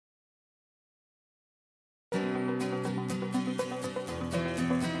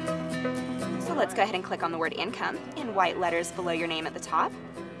let's go ahead and click on the word income in white letters below your name at the top.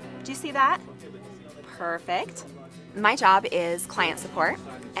 Do you see that? Perfect. My job is client support,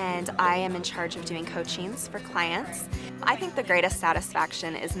 and I am in charge of doing coachings for clients. I think the greatest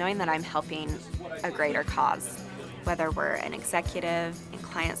satisfaction is knowing that I'm helping a greater cause. Whether we're an executive, in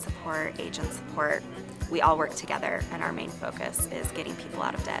client support, agent support, we all work together, and our main focus is getting people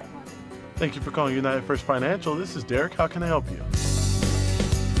out of debt. Thank you for calling United First Financial. This is Derek. How can I help you?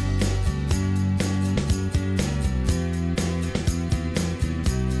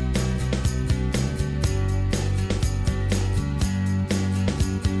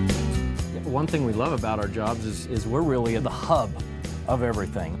 One thing we love about our jobs is we're really at the hub of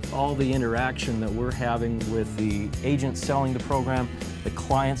everything. All the interaction that we're having with the agents selling the program, the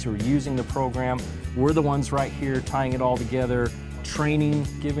clients who are using the program, we're the ones right here tying it all together, training,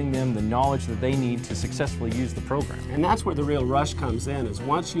 giving them the knowledge that they need to successfully use the program. And that's where the real rush comes in, is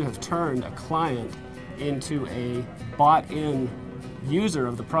once you have turned a client into a bought-in user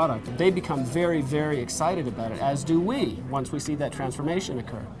of the product, they become very, very excited about it, as do we, once we see that transformation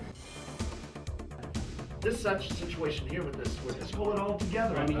occur. This such situation here with this, pull it all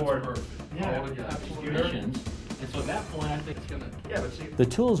together. I mean, perfect. Yeah, all the and so at that point, I think it's going to. Yeah, but see, the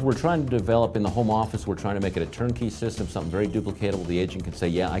tools we're trying to develop in the home office, we're trying to make it a turnkey system, something very duplicatable. The agent can say,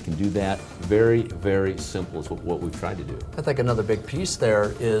 yeah, I can do that. Very, very simple is what we've tried to do. I think another big piece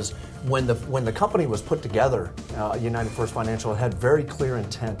there is when the company was put together, United First Financial had very clear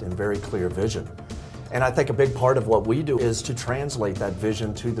intent and very clear vision. And I think a big part of what we do is to translate that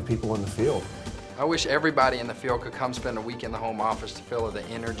vision to the people in the field. I wish everybody in the field could come spend a week in the home office to feel the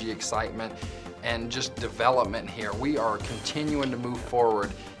energy, excitement, and just development here. We are continuing to move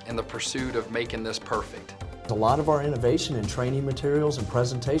forward in the pursuit of making this perfect. A lot of our innovation in training materials and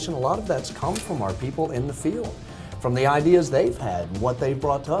presentation, a lot of that's come from our people in the field, from the ideas they've had and what they've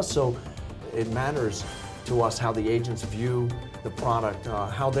brought to us. So it matters to us how the agents view the product,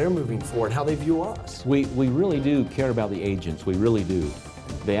 how they're moving forward, how they view us. We really do care about the agents, we really do.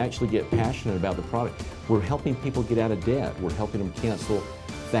 They actually get passionate about the product. We're helping people get out of debt. We're helping them cancel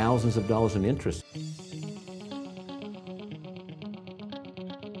thousands of dollars in interest.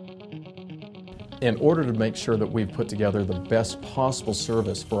 In order to make sure that we've put together the best possible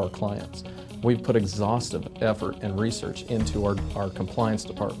service for our clients, we've put exhaustive effort and research into our compliance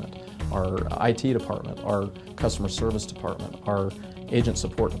department, our IT department, our customer service department, our agent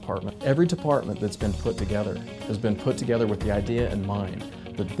support department. Every department that's been put together has been put together with the idea in mind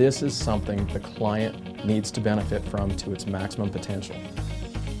that this is something the client needs to benefit from to its maximum potential.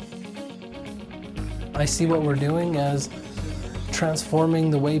 I see what we're doing as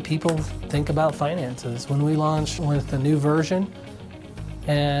transforming the way people think about finances. When we launch with a new version,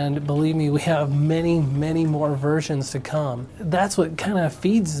 and believe me, we have many, many more versions to come. That's what kind of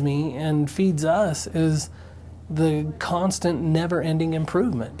feeds me and feeds us, is the constant, never-ending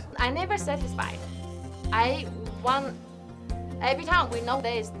improvement. I'm never satisfied. I want, every time we know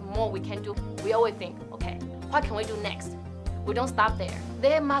there is more we can do, we always think, okay, what can we do next? We don't stop there.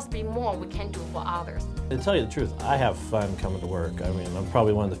 There must be more we can do for others. To tell you the truth, I have fun coming to work. I mean, I'm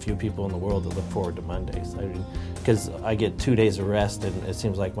probably one of the few people in the world that look forward to Mondays. I mean, because I get 2 days of rest, and it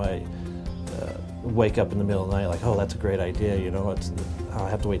seems like my wake up in the middle of the night like, oh, that's a great idea, you know. I'll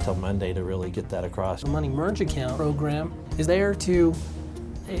have to wait till Monday to really get that across. The Money Merge Account program is there to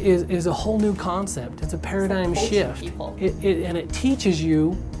is a whole new concept. It's a paradigm shift. And it teaches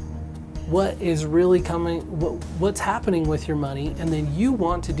you what is really coming, what's happening with your money, and then you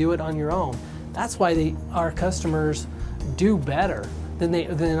want to do it on your own. That's why our customers do better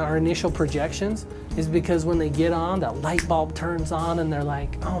than our initial projections, is because when they get on, that light bulb turns on and they're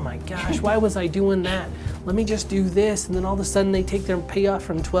like, oh my gosh, why was I doing that? Let me just do this. And then all of a sudden they take their payoff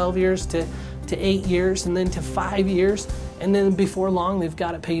from 12 years to 8 years, and then to 5 years, and then before long they've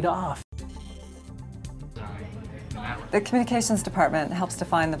got it paid off. The communications department helps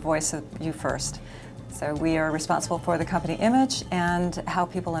define the voice of You First. So we are responsible for the company image and how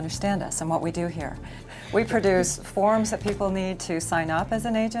people understand us and what we do here. We produce forms that people need to sign up as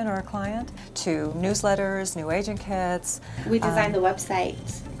an agent or a client, to newsletters, new agent kits. We design the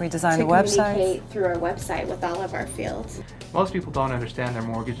website. We design the website. To communicate through our website with all of our fields. Most people don't understand their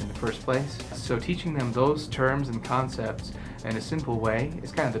mortgage in the first place, so teaching them those terms and concepts in a simple way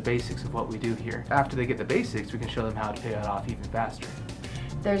is kind of the basics of what we do here. After they get the basics, we can show them how to pay it off even faster.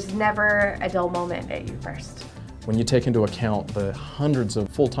 There's never a dull moment at You First. When you take into account the hundreds of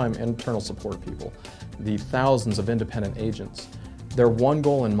full-time internal support people, the thousands of independent agents, their one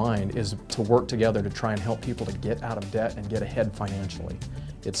goal in mind is to work together to try and help people to get out of debt and get ahead financially.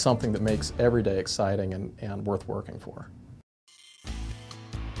 It's something that makes every day exciting and worth working for.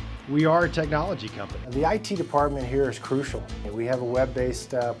 We are a technology company. The IT department here is crucial. We have a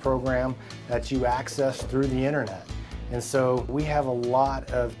web-based program that you access through the internet. And so we have a lot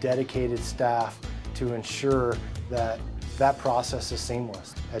of dedicated staff to ensure that that process is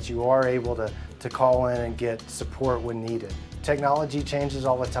seamless, that you are able to call in and get support when needed. Technology changes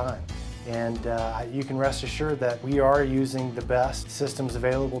all the time, and you can rest assured that we are using the best systems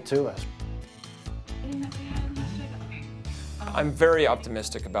available to us. I'm very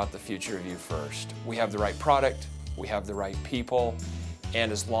optimistic about the future of UFirst. We have the right product, we have the right people,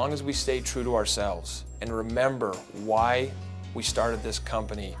 and as long as we stay true to ourselves and remember why we started this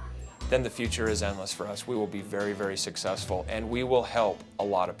company, then the future is endless for us. We will be very, very successful, and we will help a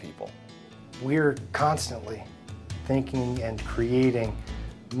lot of people. We're constantly thinking and creating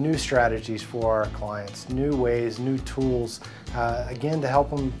new strategies for our clients, new ways, new tools, again, to help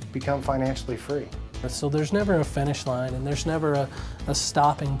them become financially free. So there's never a finish line and there's never a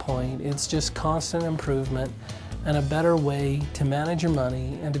stopping point. It's just constant improvement and a better way to manage your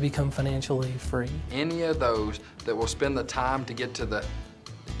money and to become financially free. Any of those that will spend the time to get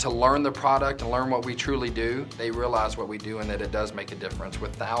to learn the product and learn what we truly do, they realize what we do and that it does make a difference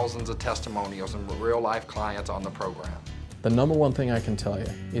with thousands of testimonials and real-life clients on the program. The number one thing I can tell you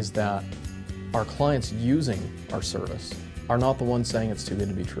is that our clients using our service are not the ones saying it's too good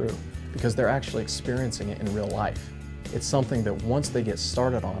to be true, because they're actually experiencing it in real life. It's something that once they get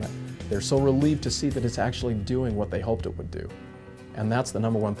started on it, they're so relieved to see that it's actually doing what they hoped it would do. And that's the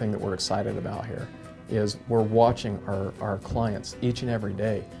number one thing that we're excited about here, is we're watching our clients each and every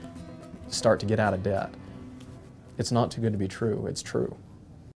day start to get out of debt. It's not too good to be true, it's true.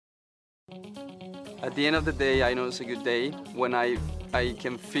 At the end of the day, I know it's a good day when I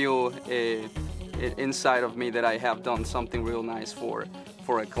can feel inside of me that I have done something real nice for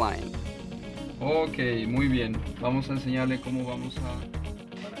a client. Ok, muy bien. Vamos a enseñarle cómo vamos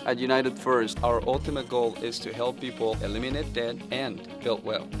a... At United First, our ultimate goal is to help people eliminate debt and build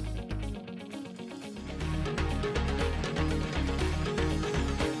wealth.